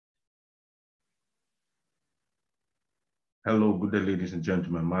Hello, good day, ladies and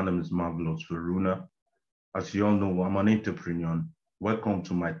gentlemen. My name is Marvelous Veruna. As you all know, I'm an entrepreneur. Welcome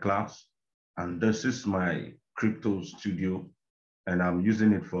to my class. And this is my crypto studio, and I'm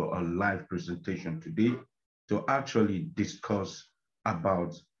using it for a live presentation today to actually discuss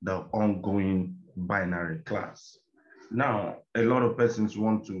about the ongoing binary class. Now, a lot of persons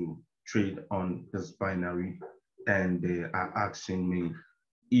want to trade on this binary, and they are asking me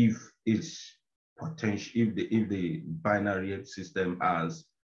if it's potential, if the binary system has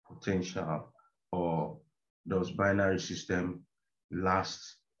potential, or does binary system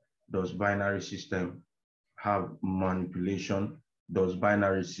last? Does binary system have manipulation? Does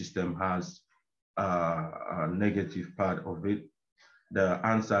binary system has a negative part of it? The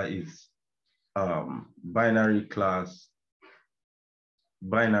answer is binary class.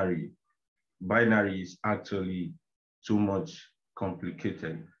 Binary binary is actually too much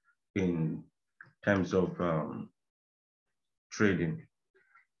complicated in terms of trading.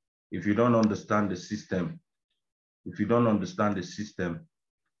 If you don't understand the system, if you don't understand the system,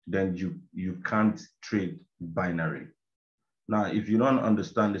 then you can't trade binary. Now, if you don't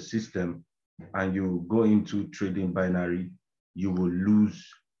understand the system and you go into trading binary, you will lose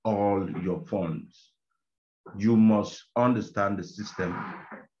all your funds. You must understand the system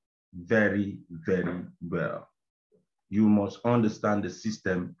very, very well. You must understand the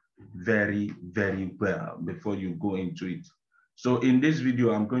system very, very well before you go into it. So in this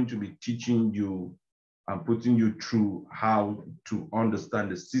video, I'm going to be teaching you and putting you through how to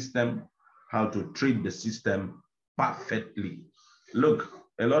understand the system, how to trade the system perfectly. Look,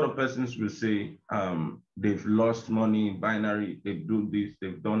 a lot of persons will say they've lost money in binary, they do this,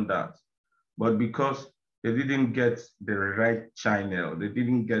 they've done that. But because they didn't get the right channel, they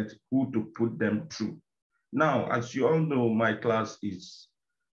didn't get who to put them through. Now, as you all know, my class is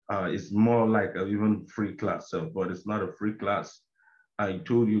more like an even free class, but it's not a free class. I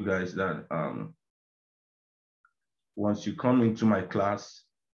told you guys that once you come into my class,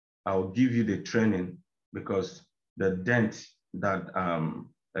 I'll give you the training, because the dent that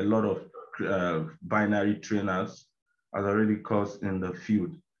a lot of binary trainers has already caused in the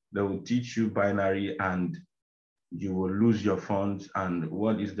field. They will teach you binary and you will lose your funds, and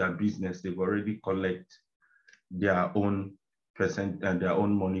what is their business? They've already collect their own percent and their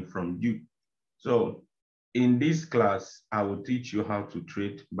own money from you. So in this class, I will teach you how to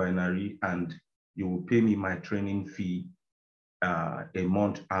trade binary, and you will pay me my training fee a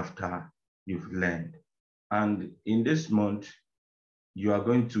month after you've learned. And in this month, you are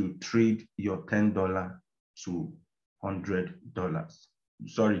going to trade your $10 to $100.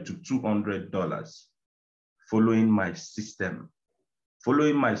 Sorry, to $200, following my system.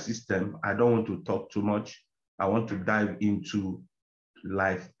 Following my system, I don't want to talk too much. I want to dive into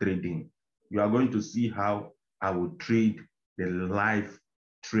live trading. You are going to see how I will trade the live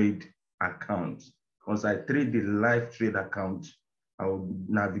trade account. Once I trade the live trade account, I will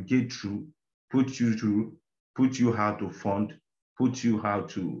navigate through, put you how to fund, put you how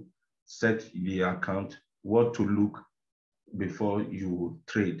to set the account, what to look before you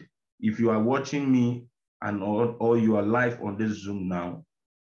trade. If you are watching me and or you are live on this Zoom now,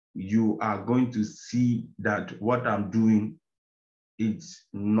 you are going to see that what I'm doing, it's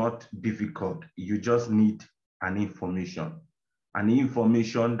not difficult. You just need an information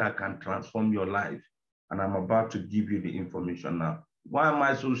that can transform your life. And I'm about to give you the information now. Why am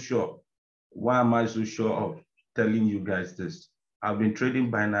I so sure? Why am I so sure of telling you guys this? I've been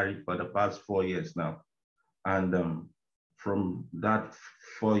trading binary for the past 4 years now. And from that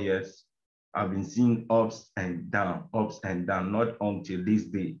 4 years, I've been seeing ups and down, not until this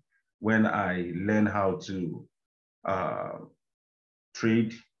day when I learned how to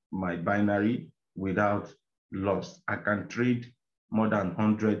trade my binary without loss. I can trade more than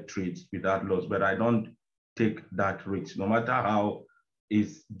 100 trades without loss, but I don't take that risk. No matter how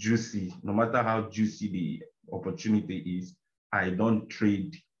it's juicy, no matter how juicy the opportunity is, I don't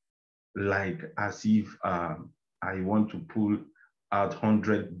trade like as if I want to pull out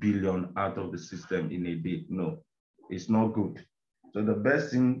 100 billion out of the system in a day. No, it's not good. So the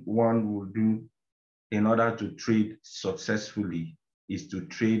best thing one will do in order to trade successfully is to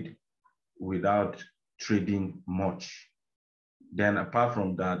trade without trading much. Then apart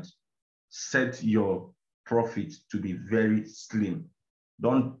from that, set your profit to be very slim.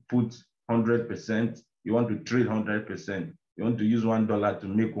 Don't put 100%. You want to trade 100%. You want to use $1 to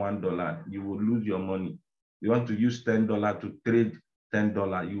make $1. You will lose your money. You want to use $10 to trade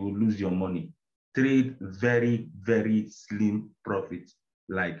 $10. You will lose your money. Trade very, very slim profit,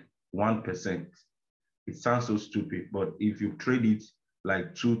 like 1%. It sounds so stupid, but if you trade it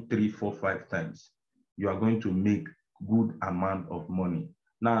like 2, 3, 4, 5 times, you are going to make good amount of money.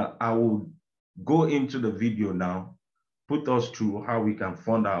 Now, I will go into the video now, put us through how we can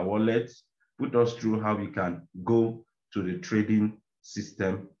fund our wallets, put us through how we can go to the trading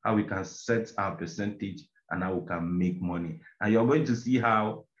system, how we can set our percentage, and how we can make money. And you're going to see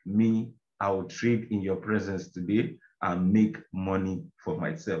how I will trade in your presence today and make money for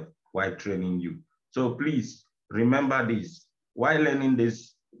myself while training you. So please remember this, while learning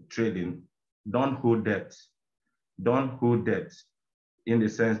this trading, don't hold debt. Don't hold debt, in the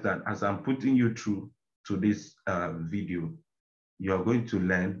sense that as I'm putting you through to this video, you're going to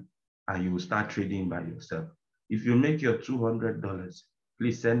learn and you will start trading by yourself. If you make your $200,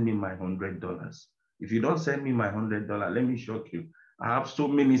 please send me my $100. If you don't send me my $100, let me shock you. I have so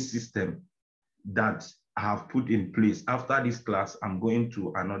many systems that I have put in place. After this class, I'm going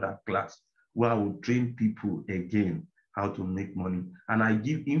to another class where I will train people again how to make money. And I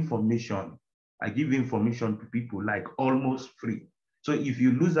give information. I give information to people like almost free. So if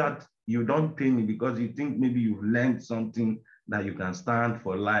you lose out, you don't pay me because you think maybe you've learned something that you can stand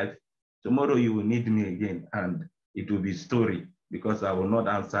for life. Tomorrow you will need me again and it will be story because I will not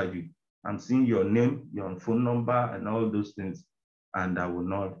answer you. I'm seeing your name, your phone number and all those things, and I will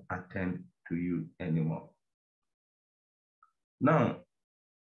not attend to you anymore. Now,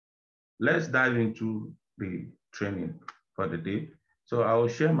 let's dive into the training for the day. So I will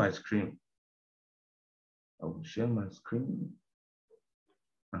share my screen. I will share my screen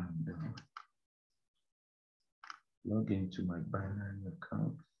and log into my Binary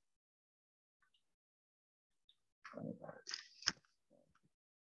account.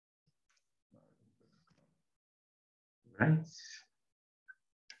 Right.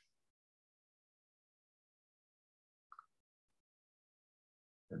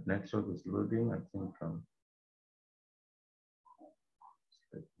 The network is loading, I think.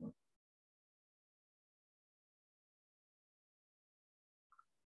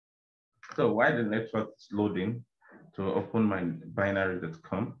 So while the network is loading to open my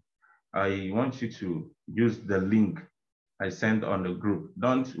binary.com, I want you to use the link I sent on the group.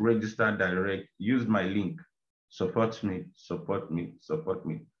 Don't register direct, use my link. Support me, support me, support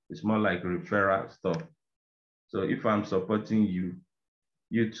me. It's more like referral stuff. So if I'm supporting you,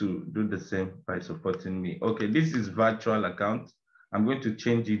 you too do the same by supporting me. Okay, this is virtual account. I'm going to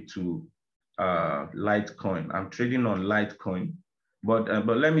change it to Litecoin. I'm trading on Litecoin, but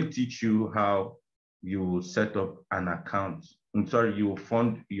let me teach you how you set up an account. I'm sorry, you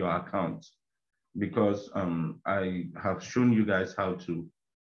fund your account, because I have shown you guys how to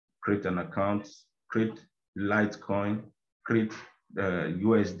create an account, create Litecoin, create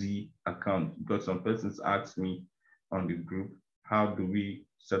USD account, because some persons asked me on the group, how do we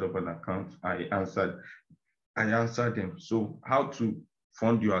set up an account? I answered them. So how to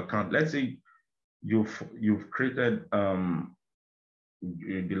fund your account? Let's say you've created the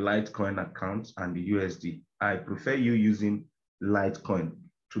Litecoin account and the USD. I prefer you using Litecoin.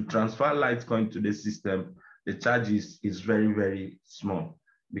 To transfer Litecoin to the system, the charge is very, very small,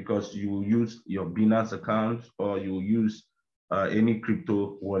 because you will use your Binance account or you will use any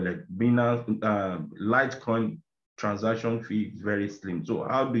crypto wallet. Binance, Litecoin transaction fee is very slim. So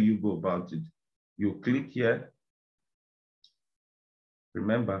how do you go about it? You click here.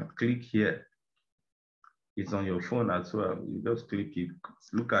 Remember, click here. It's on your phone as well. You just click it.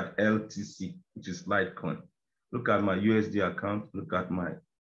 Look at LTC, which is Litecoin. Look at my USD account. Look at my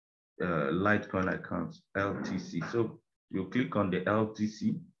Litecoin account, LTC. So you click on the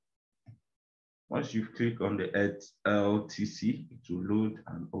LTC. Once you click on the LTC, it will load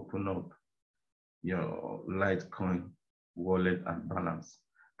and open up your Litecoin wallet and balance.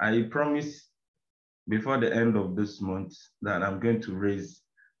 I promise before the end of this month that I'm going to raise,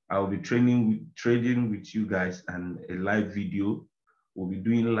 I'll be trading with you guys, and a live video. We'll be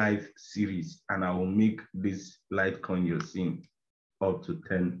doing live series, and I will make this Litecoin you're seeing up to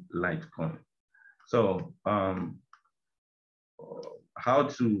 10 Litecoin. So how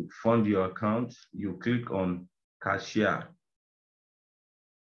to fund your account? You click on cashier.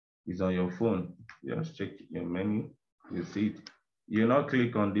 It's on your phone. Just check your menu. You see it. You now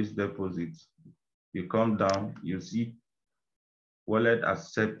click on this deposit. You come down, you see wallet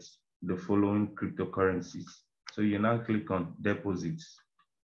accepts the following cryptocurrencies. So you now click on deposits.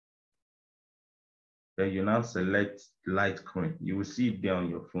 Then you now select Litecoin. You will see it there on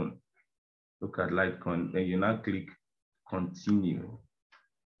your phone. Look at Litecoin. Then you now click continue.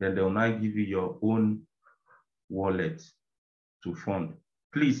 Then they will now give you your own wallet to fund.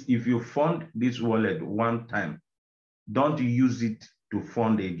 Please, if you fund this wallet one time, don't use it to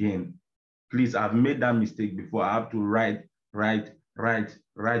fund again. Please, I've made that mistake before. I have to write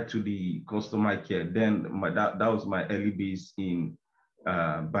right to the customer care. Then that was my early base in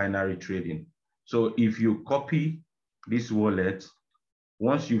binary trading. So if you copy this wallet,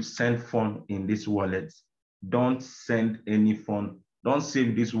 once you send fund in this wallet, don't send any fund, don't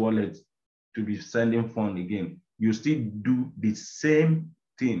save this wallet to be sending fund again. You still do the same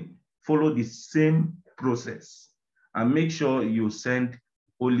thing, follow the same process, and make sure you send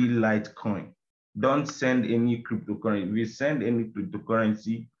only Litecoin. Don't send any cryptocurrency. If you send any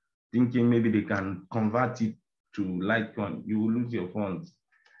cryptocurrency thinking maybe they can convert it to Litecoin, you will lose your funds.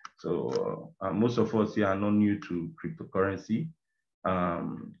 So most of us here are not new to cryptocurrency.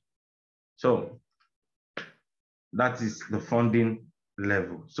 So that is the funding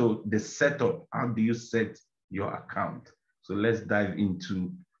level. So the setup, how do you set your account? So let's dive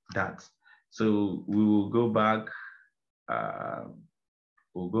into that. So we will go back,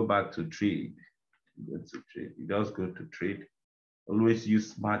 we'll go back to trade. Go to trade, you just go to trade. Always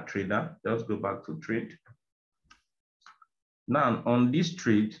use Smart Trader, just go back to trade. Now on this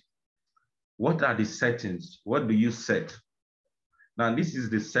trade, what are the settings? What do you set? Now this is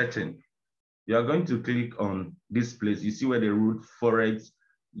the setting. You are going to click on this place. You see where they wrote Forex,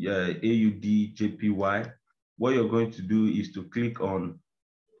 AUD, JPY. What you're going to do is to click on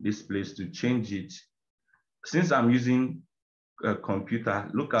this place to change it. Since I'm using a computer,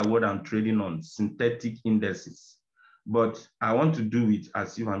 look at what I'm trading on, synthetic indices. But I want to do it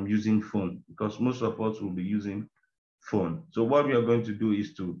as if I'm using phone, because most of us will be using phone. So what we are going to do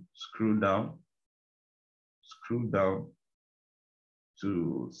is to scroll down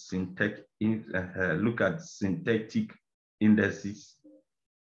to synthetic, look at synthetic indices.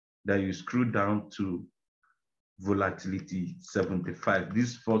 Then you scroll down to volatility 75.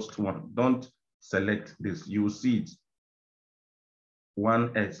 This first one, don't select this. You will see it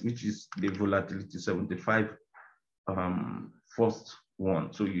 1x, which is the volatility 75 first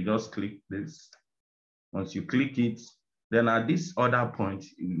one. So you just click this. Once you click it, then at this other point,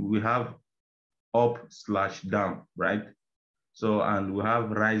 we have up/down, right? So, and we have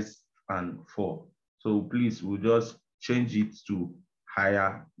rise and fall. So please, we'll just change it to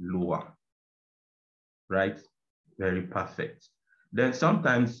higher, lower, right? Very perfect. Then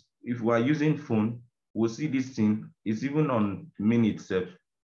sometimes if we are using phone, we'll see this thing, it's even on minute itself.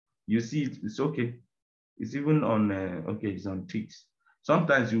 You see it, it's okay. It's even on, okay, it's on ticks.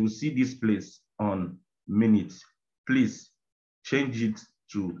 Sometimes you will see this place on minutes. Please change it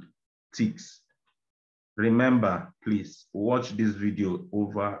to ticks. Remember, please watch this video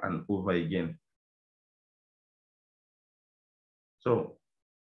over and over again. So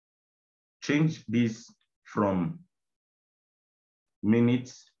change this from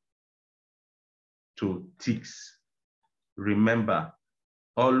minutes to ticks. Remember,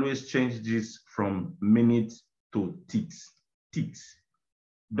 always change this from minutes to ticks. Ticks.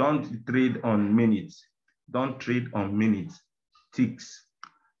 Don't trade on minutes. Don't trade on minutes. Ticks.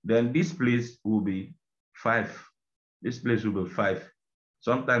 Then this place will be 5. This place will be 5.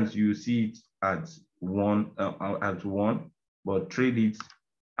 Sometimes you see it at 1, but trade it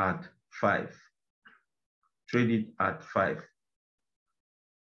at 5. Trade it at 5.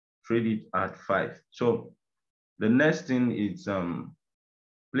 Trade it at 5. So the next thing is,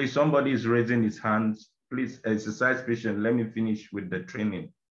 please, somebody is raising his hands. Please exercise patience. Let me finish with the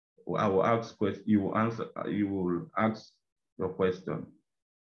training. I will ask questions. You will answer. You will ask your question.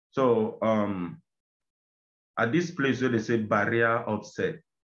 So at this place where they say barrier offset.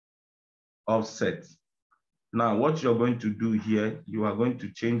 Now what you're going to do here, you are going to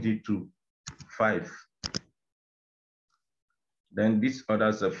change it to 5. Then this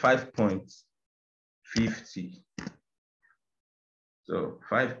other's a 5.50. So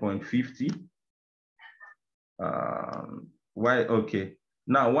 5.50. Why? Okay.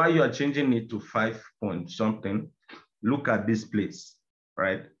 Now, while you are changing it to 5 point something, look at this place,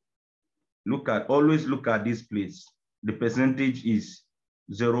 right? Always look at this place. The percentage is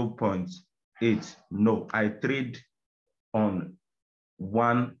 0.8. No, I trade on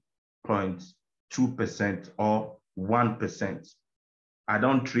 1.2% or 1%. I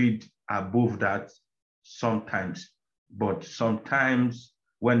don't trade above that sometimes, but sometimes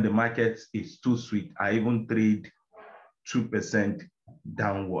when the market is too sweet, I even trade 2%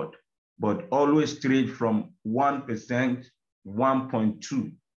 downward, but always trade from 1%,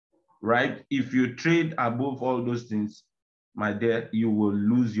 1.2, right? If you trade above all those things, my dear, you will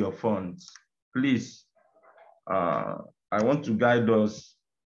lose your funds. Please, I want to guide us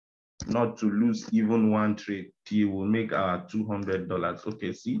not to lose even one trade till we'll make our $200.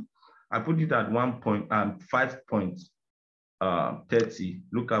 Okay, see, I put it at 5.30.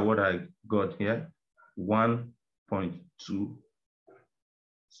 Look at what I got here, 1.2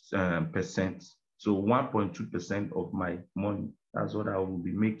 percent. So 1.2% of my money. That's what I will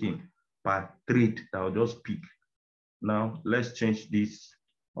be making per trade that I'll just pick. Now let's change this.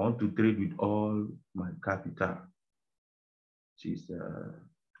 I want to trade with all my capital. Which is,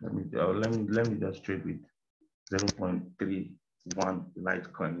 let me just trade with 0.31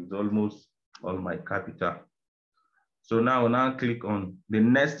 Litecoin. It's almost all my capital. So now click on, the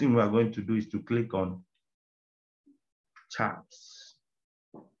next thing we are going to do is to click on charts.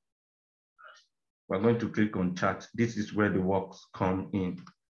 We're going to click on charts. This is where the works come in.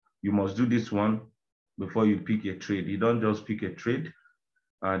 You must do this one before you pick a trade. You don't just pick a trade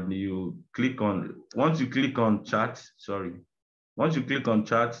and you click on, once you click on charts, once you click on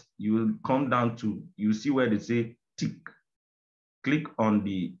charts, you will come down to, you see where they say tick. Click on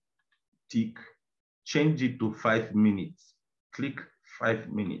the tick, change it to 5 minutes. Click 5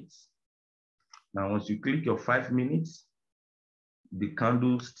 minutes. Now, once you click your 5 minutes, the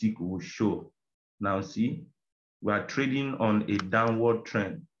candlestick will show. Now see, we are trading on a downward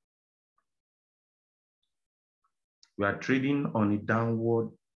trend. We are trading on a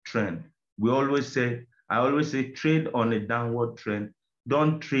downward trend. I always say trade on a downward trend.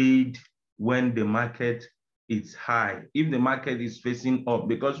 Don't trade when the market is high. If the market is facing up,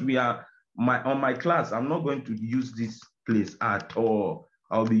 because we are, on my class, I'm not going to use this place at all.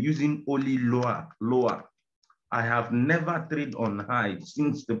 I'll be using only lower. I have never traded on high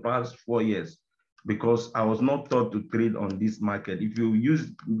since the past 4 years because I was not taught to trade on this market. If you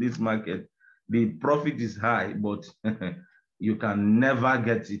use this market, the profit is high, but you can never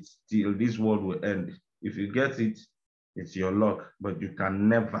get it till this world will end. If you get it, it's your luck, but you can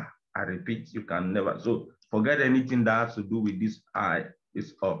never, I repeat, you can never. So forget anything that has to do with this high,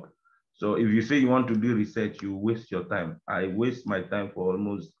 it's up. So if you say you want to do research, you waste your time. I waste my time for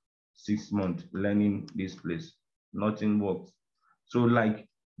almost 6 months learning this place. Nothing works. So like,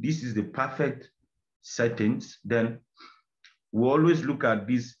 this is the perfect settings. Then we always look at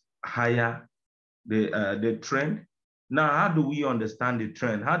this higher, the trend. Now, how do we understand the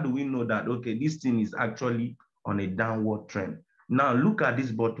trend? How do we know that, okay, this thing is actually on a downward trend? Now, look at this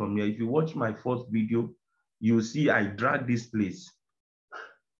bottom here. If you watch my first video, you'll see I drag this place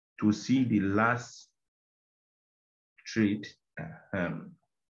to see the last trade.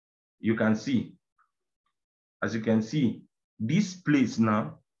 You can see, as you can see, this place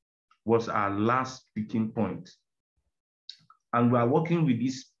now was our last picking point. And we are working with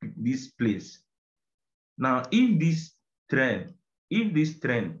this place. Now, if this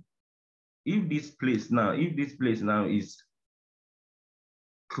place now is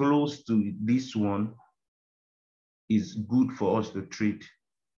close to this one, is good for us to trade.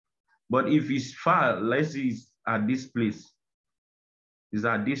 But if it's far, let's say it's at this place,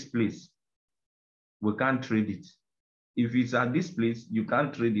 we can't trade it. If it's at this place, you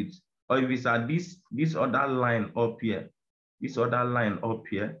can't trade it. Or if it's at this other line up here,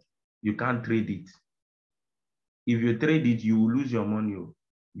 you can't trade it. If you trade it, you will lose your money.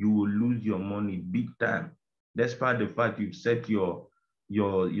 You will lose your money big time. Despite the fact you've set your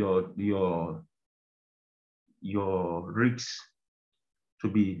risks to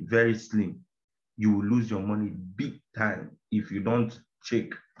be very slim, you will lose your money big time if you don't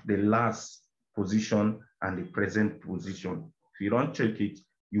check the last position and the present position. If you don't check it,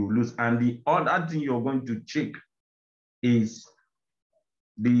 you will lose. And the other thing you're going to check is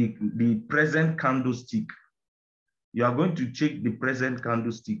the present candlestick. You are going to check the present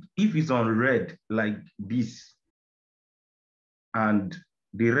candlestick. If it's on red like this, and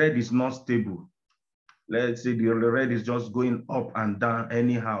the red is not stable, let's say the red is just going up and down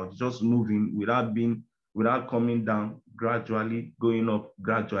anyhow, just moving without coming down, gradually going up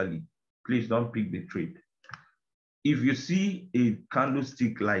gradually, please don't pick the trade. If you see a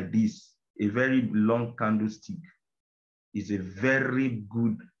candlestick like this, a very long candlestick, is a very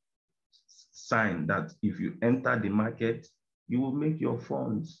good sign that if you enter the market, you will make your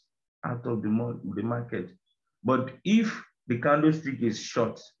funds out of the market. But if the candlestick is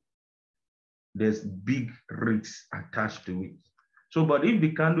short, there's big risks attached to it. So, but if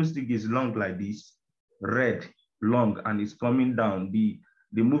the candlestick is long like this, red, long, and it's coming down, the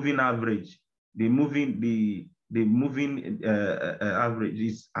moving average, the moving average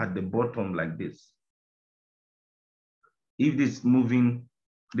is at the bottom like this. If this moving,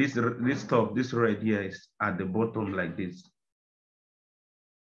 this red here is at the bottom like this,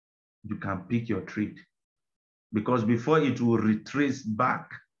 you can pick your trade. Because before it will retrace back,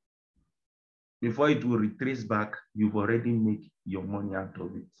 you've already made your money out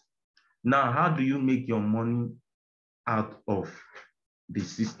of it. Now, how do you make your money out of the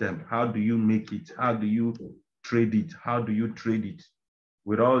system? How do you make it? How do you trade it?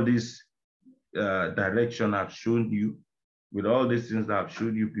 with all this direction I've shown you, with all these things that I've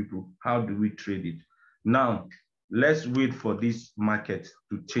showed you people, how do we trade it? Now, let's wait for this market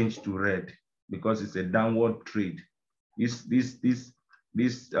to change to red because it's a downward trade. This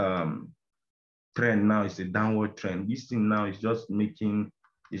trend now is a downward trend. This thing now is just making,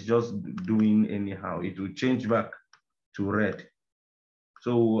 it's just doing anyhow. It will change back to red.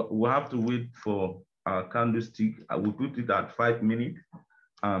 So we'll have to wait for our candlestick. I will put it at 5 minutes.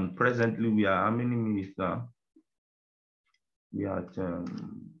 And presently we are how many minutes now? We are at,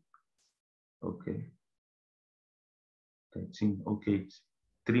 okay, 13, okay, it's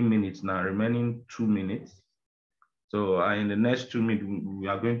 3 minutes now, remaining 2 minutes. So in the next 2 minutes, we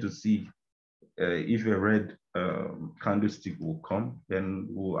are going to see if a red candlestick will come, then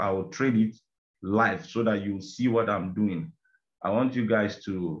I will trade it live so that you see what I'm doing. I want you guys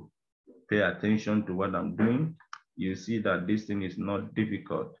to pay attention to what I'm doing. You see that this thing is not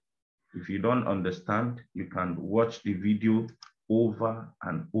difficult. If you don't understand, you can watch the video over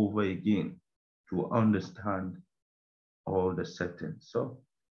and over again to understand all the settings. So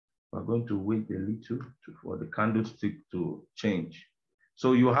we're going to wait a little for the candlestick to change.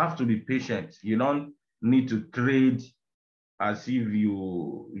 So you have to be patient. You don't need to trade as if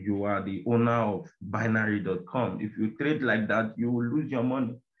you are the owner of binary.com. If you trade like that, you will lose your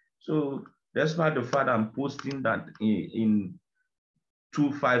money. So that's why the fact I'm posting that in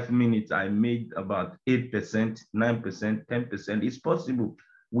 5 minutes, I made about 8%, 9%, 10%. It's possible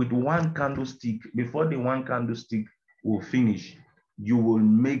with one candlestick. Before the one candlestick will finish, you will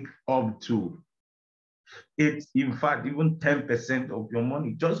make up to 8, in fact, even 10% of your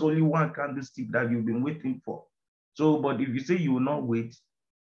money. Just only one candlestick that you've been waiting for. So, but if you say you will not wait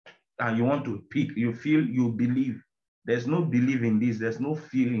and you want to pick, you feel, you believe. There's no belief in this. There's no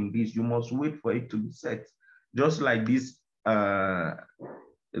feel in this. You must wait for it to be set. Just like this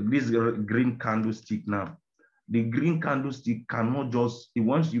green candlestick now. The green candlestick cannot just,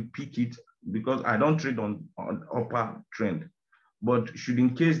 once you pick it, because I don't trade on upper trend, but should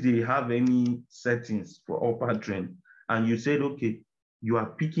in case they have any settings for upper trend, and you said, okay, you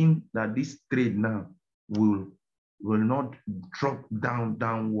are picking that this trade now will not drop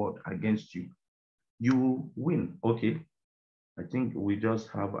downward against you, you will win. Okay, I think we just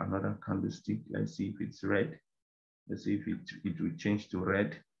have another candlestick. Let's see if it's red. Let's see if it will change to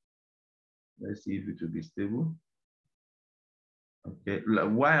red. Let's see if it will be stable. Okay,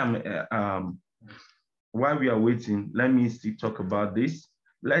 while we are waiting, let me still talk about this.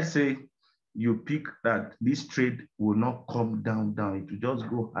 Let's say you pick that this trade will not come down. It will just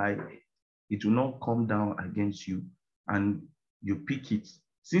go high. It will not come down against you, and you pick it.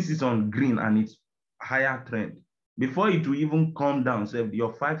 Since it's on green and it's higher trend, before it will even come down, so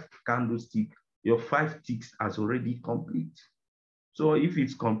your 5 candlestick, your 5 ticks has already complete. So if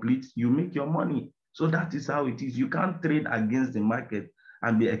it's complete, you make your money. So that is how it is. You can't trade against the market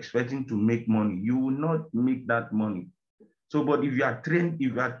and be expecting to make money. You will not make that money. So, but if you are trading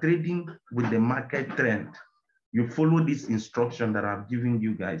with the market trend, you follow this instruction that I've given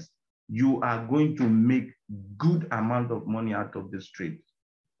you guys, you are going to make good amount of money out of this trade.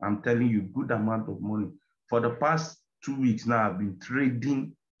 I'm telling you, good amount of money. For the past 2 weeks now, I've been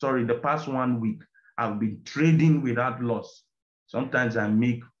trading, the past 1 week, I've been trading without loss. Sometimes I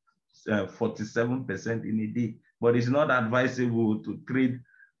make 47% in a day, but it's not advisable to trade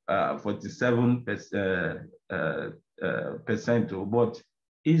 47%, but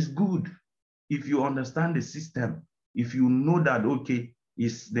it's good if you understand the system. If you know that, okay,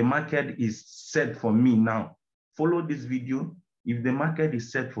 the market is set for me now, follow this video. If the market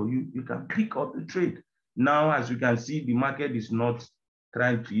is set for you, you can click on the trade. Now, as you can see, the market is not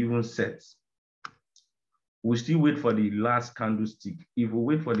trying to even set. We still wait for the last candlestick. If we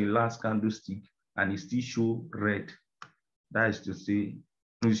wait for the last candlestick and it still show red, that is to say,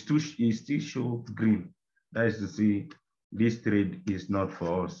 it still show green. That is to say, this trade is not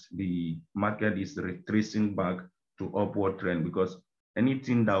for us. The market is retracing back to upward trend, because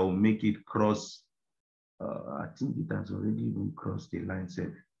anything that will make it cross, I think it has already even crossed the line.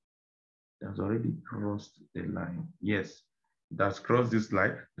 It has already crossed the line. Yes, it has crossed this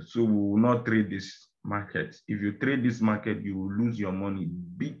line. So we will not trade this market. If you trade this market, you will lose your money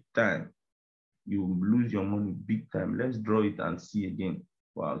big time. You will lose your money big time. Let's draw it and see again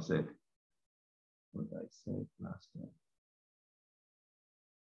for ourselves what I said last time.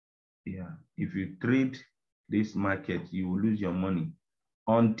 Yeah, if you trade this market, you will lose your money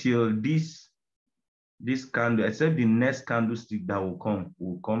until this candle, except the next candlestick that will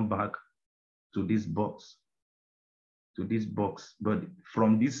come back to this box. But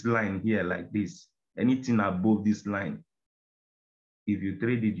from this line here, like this, anything above this line, If you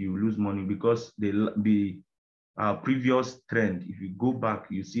trade it, you lose money because our previous trend, if you go back,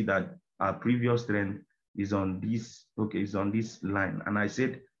 you see that our previous trend is on this, okay, it's on this line. And I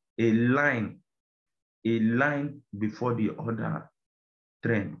said a line before the other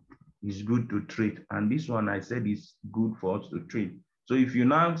trend is good to trade. And this one I said is good for us to trade. So if you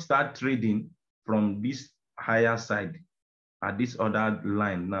now start trading from this higher side at this other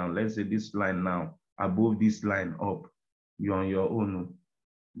line now, let's say this line now, above this line up, you're on your own.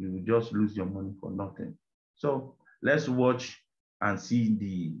 You will just lose your money for nothing. So let's watch and see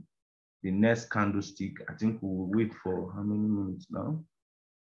the next candlestick. I think we will wait for how many minutes now?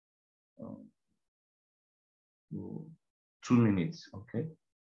 2 minutes, okay?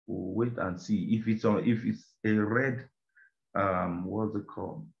 We'll wait and see if it's a red, what's it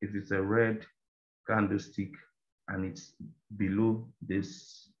called? If it's a red candlestick and it's below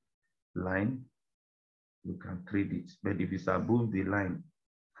this line, you can trade it. But if it's above the line,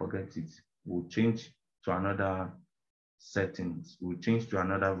 forget it. We'll change to another settings. We'll change to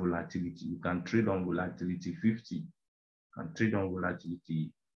another volatility. You can trade on volatility 50, you can trade on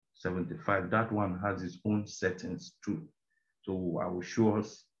volatility 75. That one has its own settings too. So I will show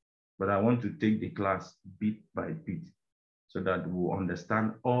us, but I want to take the class bit by bit so that we'll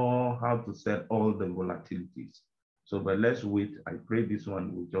understand how to set all the volatilities. So, but let's wait. I pray this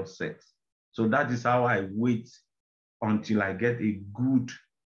one will just set. So that is how I wait until I get a good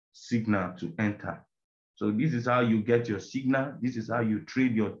signal to enter. So this is how you get your signal. This is how you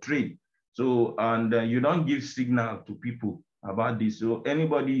trade your trade. So, and you don't give signal to people about this. So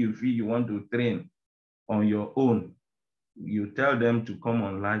anybody you feel you want to train on your own, you tell them to come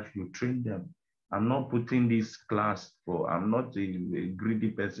on live, you train them. I'm not putting this class I'm not a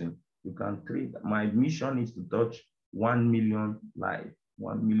greedy person. You can trade. My mission is to touch 1 million live,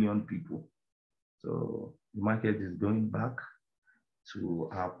 1 million people. So the market is going back to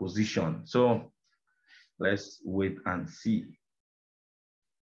our position. So let's wait and see.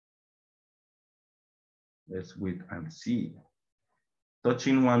 Let's wait and see.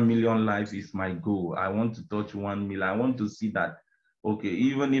 Touching 1 million live is my goal. I want to touch 1 million. I want to see that, okay,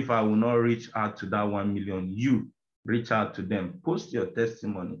 even if I will not reach out to that 1 million, you reach out to them. Post your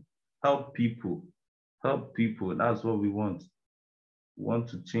testimony. Help people. Help people. That's what we want. We want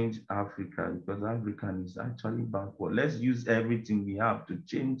to change Africa because Africa is actually backward. Let's use everything we have to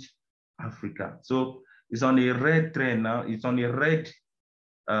change Africa. So it's on a red trend now. It's on a red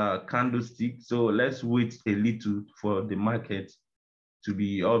candlestick. So let's wait a little for the market to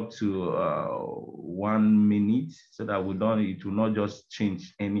be up to 1 minute so that it will not just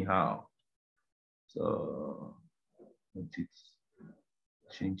change anyhow. So let it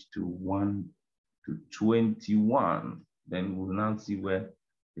change to 1 to 21. Then we'll now see where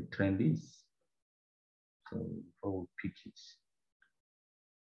the trend is. So before we pick it.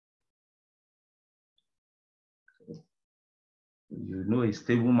 So you know a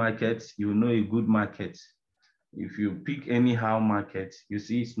stable market, you know a good market. If you pick anyhow market, you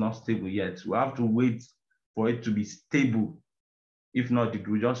see it's not stable yet. We have to wait for it to be stable. If not, it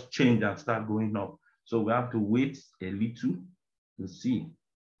will just change and start going up. So we have to wait a little to see.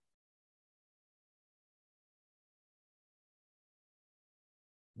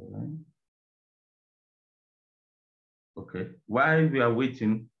 Okay, while we are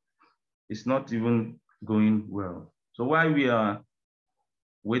waiting, it's not even going well. So while we are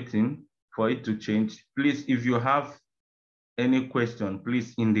waiting for it to change, please, if you have any question,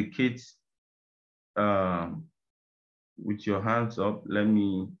 please indicate with your hands up. Let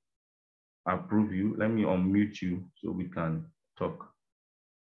me approve you. Let me unmute you so we can talk.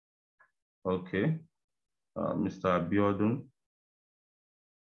 Okay, Mr. Abiodun.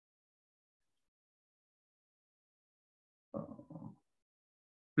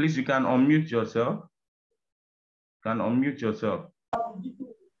 Please, you can unmute yourself. Can unmute yourself.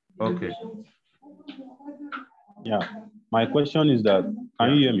 Okay. Yeah, my question is that, can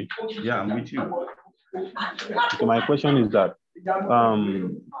you hear me? Yeah, I'm with you. Okay, my question is that,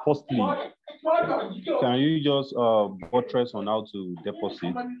 firstly, can you just buttress on how to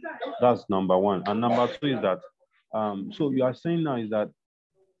deposit? That's number one. And number two is that, so you are saying now is that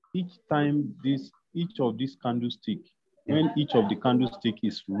each time each of these candlestick, when each of the candlestick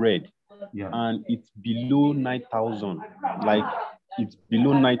is red, and it's below 9,000, like it's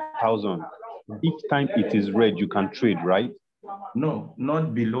below 9,000, each time it is red, you can trade, right? No,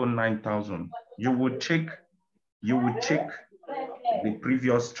 not below 9,000. You would check the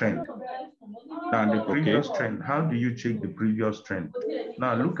previous trend. Now the previous trend, how do you check the previous trend?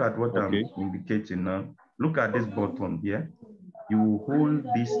 Now look at what I'm indicating now. Look at this button here. you will hold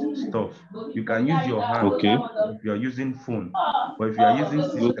this stuff. You can use your hand if you are using phone, but if you are using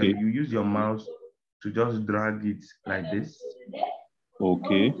system, you use your mouse to just drag it like this.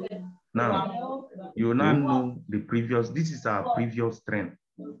 Okay. Now, you will now know the previous, this is our previous trend.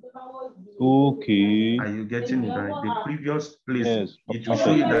 Okay. Are you getting it right? The previous place, yes, it will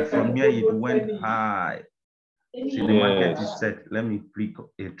show you that from here it went high. See, the market is set. Let me click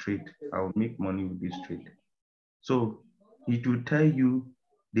a trade. I'll make money with this trade. So it will tell you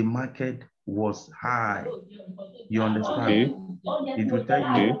the market was high. You understand? Okay. It will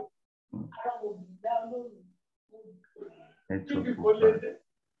tell you.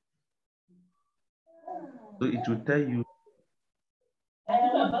 So it will tell you.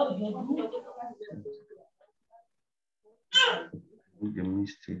 The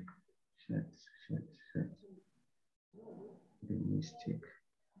mistake. Shit. The mistake.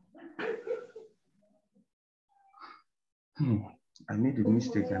 I made a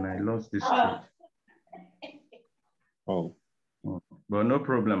mistake and I lost this trade. Oh. But no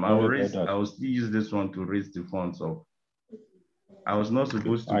problem. I will still use this one to raise the funds up. I was not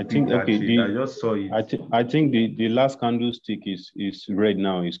supposed to pick that trade. I just saw it. I think the last candlestick is red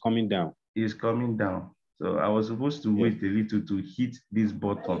now. It's coming down. It's coming down. So I was supposed to wait a little to hit this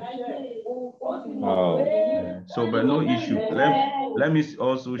bottom. Oh. So, but no issue. Let me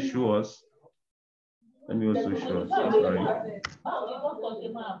also show us. Let me also show us. Sorry.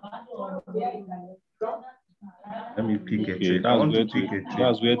 Let me pick a trade. I want to pick a trade.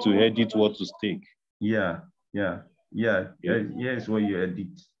 That's where to edit what to stake. Yeah. Here's where you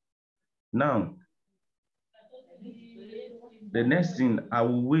edit. Now, the next thing I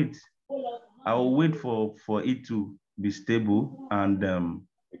will wait for it to be stable and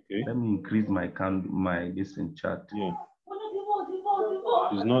let me increase my listen chart. Yeah.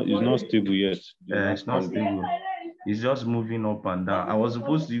 It's not stable yet. It's not stable. It's just moving up and down. I was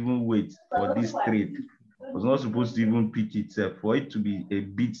supposed to even wait for this trade. I was not supposed to even pick itself for it to be a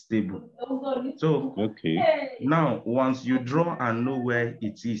bit stable. So now once you draw and know where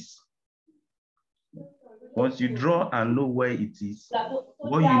it is, what you need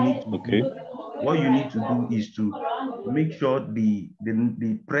to do is to make sure the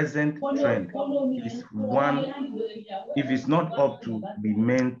present trend is one. If it's not up to the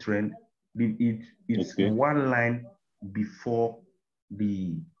main trend, it's one line before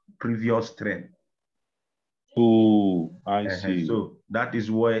the previous trend. Oh, I see. So that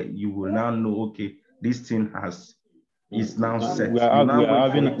is where you will now know, okay, this thing is now set. We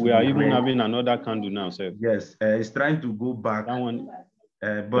are even having another candle now, sir. Yes, it's trying to go back. That one,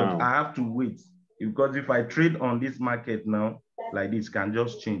 but I have to wait because if I trade on this market now, like this can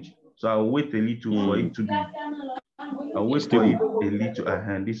just change. So I'll wait a little for it to be. I'll wait for it a little.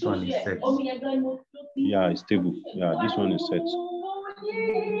 This one is set. Yeah, it's stable. Yeah, this one is set.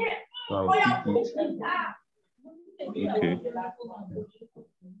 So I'll pick it. Okay.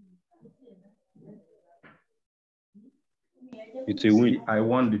 It's a win. I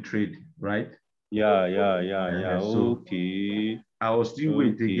won the trade, right? Yeah. So okay. I will still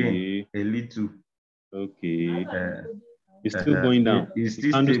wait again a little. Okay. It's still going down. It's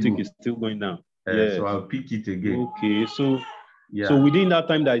still candlestick stable. is still going down. Yes. So I'll pick it again. Okay. So within that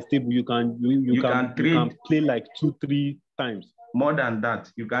time that is stable, you can play like 2-3 times. More than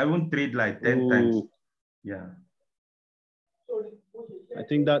that, you can even trade like 10 times. Yeah. I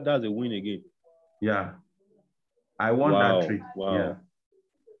think that's a win again. Yeah. I won that trade. Wow. Yeah.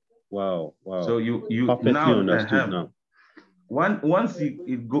 Wow. So you perfectly now understood now. Once it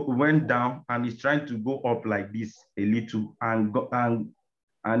went down and it's trying to go up like this a little and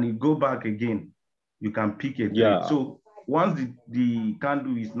it go back again, you can pick a trade. Yeah. So once the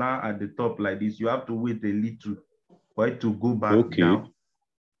candle is now at the top like this, you have to wait a little for it to go back down.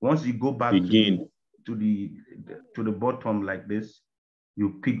 Once you go back again to the bottom like this,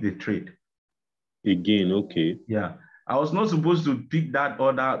 you pick the trade. Again, okay. Yeah. I was not supposed to pick that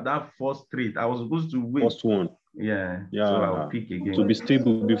first trade. I was supposed to wait. First one. Yeah. So I'll pick again. To be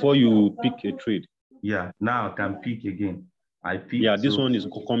stable before you pick a trade. Yeah. Now I can pick again. I pick. Yeah, this one is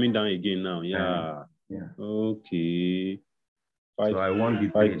coming down again now. Yeah. Okay. So I won the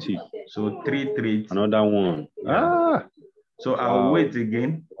trade. So 3 trades. Another one. Yeah. So I'll wait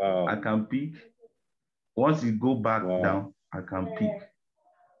again. I can pick. Once it go back down, I can pick.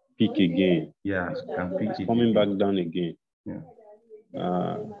 Pick again. Yeah, I can pick it. Coming back down again. Yeah.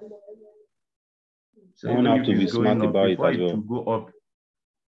 So I have to be smart about it as well. To go up,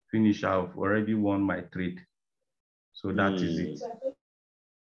 finish. I've already won my trade. So that is it.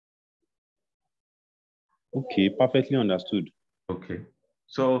 Okay, perfectly understood. Okay.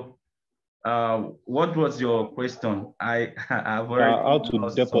 So What was your question? I've already How to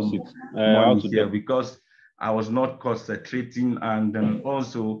lost deposit? some How money to here because I was not concentrating, and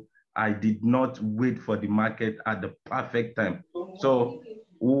also I did not wait for the market at the perfect time. So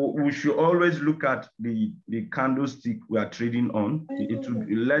we should always look at the candlestick we are trading on. It should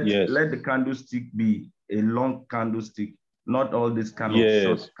let the candlestick be a long candlestick, not all this kind of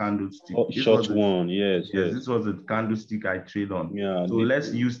short candlestick. Short one, yes. This was a candlestick I trade on. Yeah. So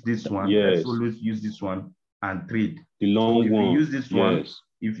let's use this one. Yes. Let's always use this one and trade. The long so if one. you use this one, yes.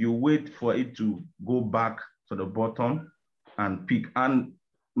 If you wait for it to go back to the bottom and pick, and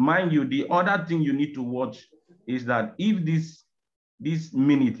mind you, the other thing you need to watch is that if this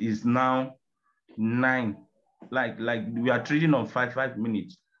minute is now 9, like we are trading on 5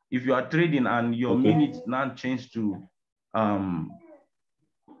 minutes. If you are trading and your minutes now change to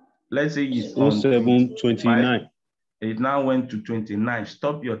let's say it's on 07:29. It now went to 29.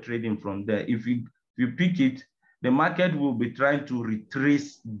 Stop your trading from there. If you pick it, the market will be trying to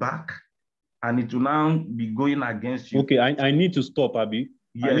retrace back, and it will now be going against you. Okay, I need to stop, Abi.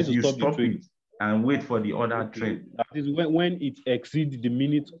 Yes, I need to stop it and wait for the other trade. That is when it exceeds the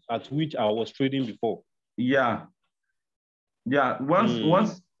minute at which I was trading before. Yeah.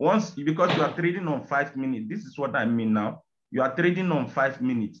 Once because you are trading on 5 minutes. This is what I mean now. You are trading on 5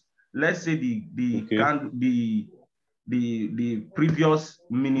 minutes. Let's say the previous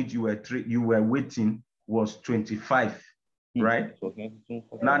minute you were waiting was 25, right? Okay.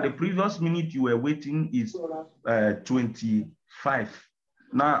 Now the previous minute you were waiting is 25.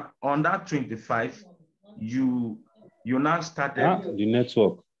 Now on that 25, you now started the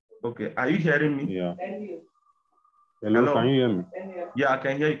network. Okay, are you hearing me? Yeah. Hello, can you hear me? Yeah, I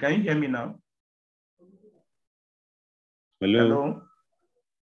can hear you. Can you hear me now? Hello.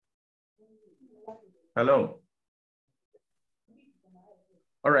 Hello.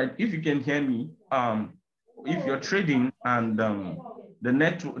 All right, if you can hear me, if you're trading and the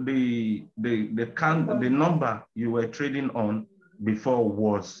number you were trading on before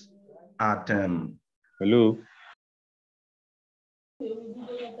was at hello.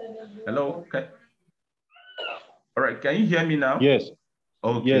 Hello. Okay. All right, can you hear me now? Yes.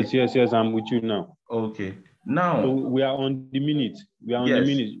 Okay. Yes, I'm with you now. Okay. Now so we are on the minute. We are on the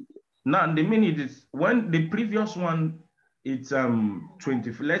minute. Now the minute is when the previous one it's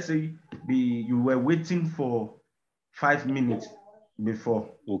 20. Let's say you were waiting for 5 minutes before.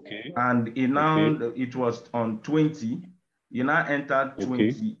 Okay. And it was on 20. You now entered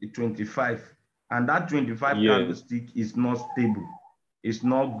 25. And that 25 candlestick is not stable. It's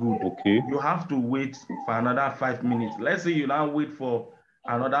not good. Okay. You have to wait for another 5 minutes. Let's say you now wait for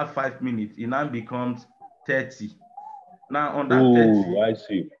another 5 minutes. It now becomes 30. Now on that 30, I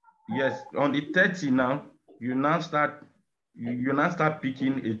see. Yes, on the 30 now, you now start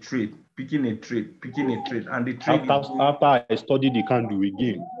picking a trade, and the trade after I study the candle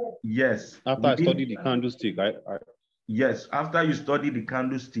again. Yes. After I study the candlestick, Yes, after you study the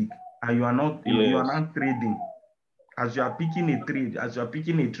candlestick, and you are not trading. As you are picking a trade,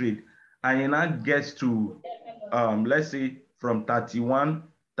 and it now gets to let's say from 31,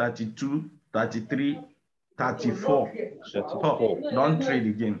 32, 33, 34. Don't trade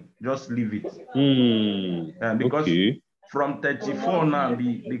again. Just leave it. Because from 34 now,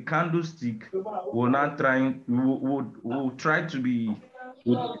 the candlestick will not will try to be.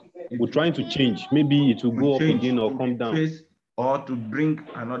 We're trying to change. Maybe it will go up again or come down. Or to bring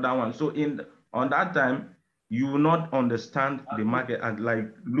another one. So on that time, you will not understand the market. And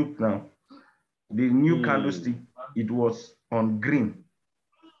like, look now, the new candlestick, it was on green.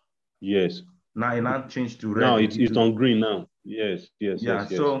 Yes. Now it now changed to red. Now it's on green now. Yes.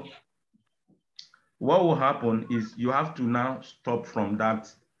 So what will happen is you have to now stop from that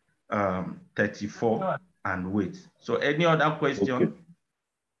 34 and wait. So any other question? Okay.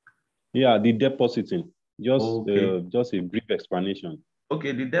 Yeah, the depositing. Just a brief explanation.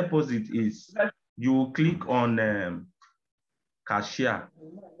 Okay, the deposit is you click on cashier.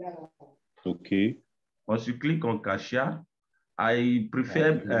 Okay. Once you click on cashier, I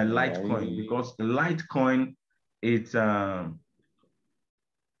prefer Litecoin because the Litecoin it's a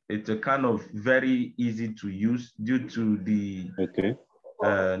kind of very easy to use due to the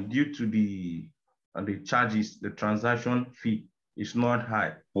the charges. The transaction fee is not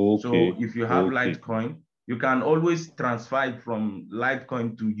high. So if you have Litecoin, you can always transfer it from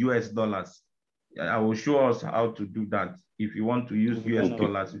Litecoin to US dollars. I will show us how to do that. If you want to use US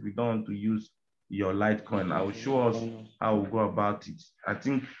dollars, if you don't want to use your Litecoin, I will show us how we go about it. I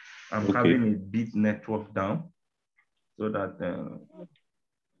think I'm having a bit network down so that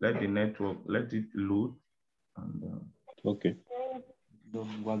let it load. And, okay.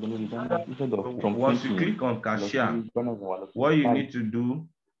 Once you click on cashier, what you need to do,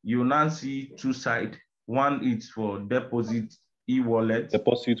 you now see two sides. One is for deposit e-wallet.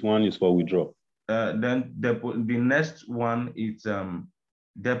 Deposit one is for withdraw. Then the next one is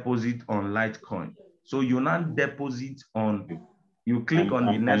deposit on Litecoin. So you now deposit on, you click on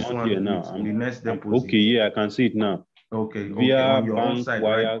the next one, the next deposit. Okay, yeah, I can see it now. Okay, via on your bank, own side,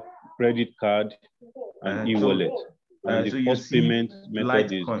 wire, right? credit card, and e-wallet. And so the first payment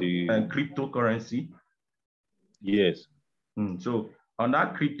method is the cryptocurrency. Yes. So on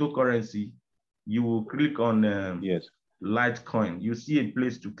that cryptocurrency, you will click on yes, Litecoin. You see a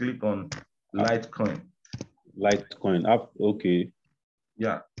place to click on Litecoin. Litecoin. Okay.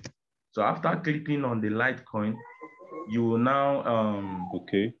 Yeah. So after clicking on the Litecoin, you will now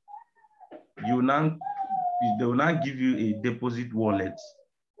okay. They will now give you a deposit wallet.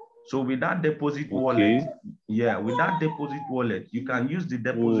 So with that deposit wallet, yeah, with that deposit wallet, you can use the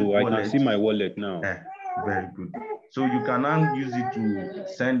deposit wallet. I can see my wallet now. Very good. So you can now use it to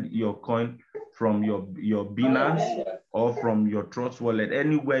send your coin from your Binance or from your Trust wallet,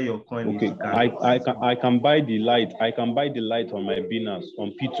 anywhere your coin is. I can buy the light. I can buy the light on my Binance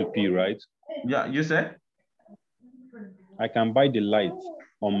on P2P, right? Yeah, you said? I can buy the light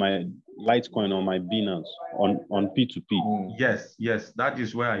on my Litecoin on my Binance on P2P. Yes, that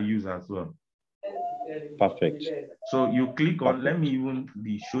is where I use as well. Perfect. So you click on, let me even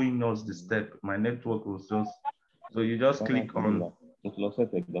be showing us the step. My network was just, so you just click on,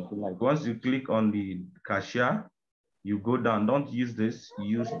 once you click on the cashier, you go down, don't use this,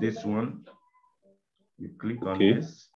 use this one. You click on this.